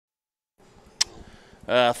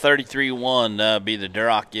33-1 be the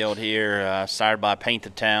Duroc Guild here, sired by Paint the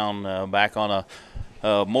Town, back on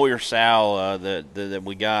a Moyer sow that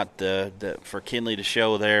we got for Kinley to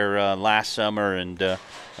show there last summer, and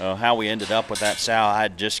how we ended up with that sow. I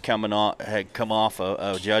had come off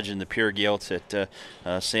judging the pure gilts at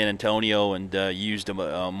San Antonio, and used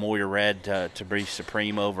a Moyer red to be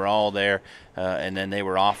supreme overall there, and then they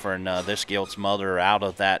were offering this gilt's mother out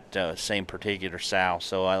of that same particular sow.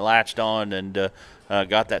 So I latched on and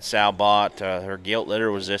got that sow bought. Her gilt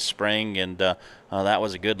litter was this spring, and that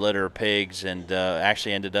was a good litter of pigs, and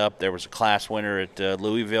actually ended up there was a class winner at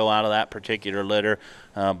Louisville out of that particular litter,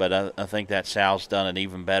 but I think that sow's done an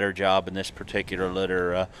even better job in this particular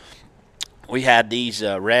litter. We had these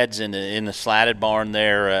reds in the slatted barn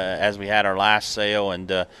there as we had our last sale, and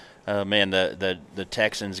man, the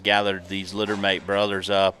Texans gathered these littermate brothers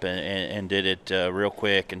up and did it real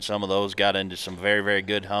quick, and some of those got into some very, very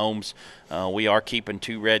good homes. We are keeping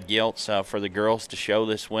 2 red gilts for the girls to show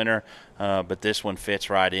this winter, but this one fits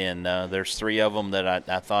right in. There's 3 of them that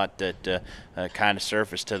I thought that kind of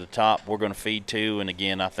surfaced to the top. We're going to feed 2, and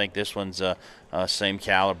again, I think this one's same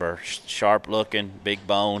caliber, sharp looking, big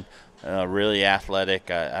bone. Really athletic.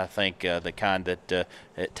 I think the kind that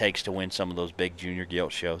it takes to win some of those big junior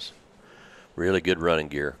gilt shows. Really good running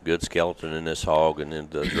gear, good skeleton in this hog, and then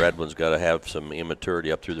the red one's got to have some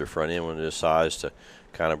immaturity up through their front end when this size to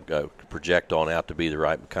kind of project on out to be the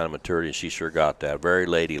right kind of maturity, and she sure got that. Very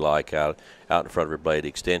ladylike out in front of her blade.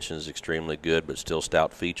 Extension is extremely good, but still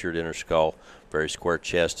stout featured in her skull. Very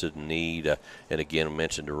square-chested and neat. And again, I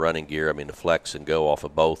mentioned the running gear. I mean, the flex and go off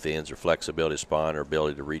of both ends, her flexibility of spine, her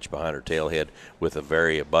ability to reach behind her tail head with a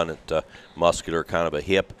very abundant muscular kind of a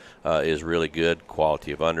hip is really good.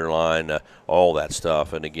 Quality of underline, all that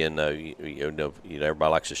stuff. And again,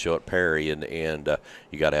 everybody likes to show at Perry, and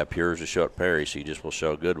you got to have pures to show at Perry, so you just will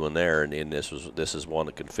show a good one there. And this is one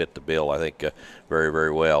that can fit the bill, I think, very,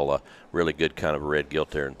 very well. Really good kind of a red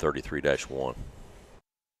gilt there in 33-1.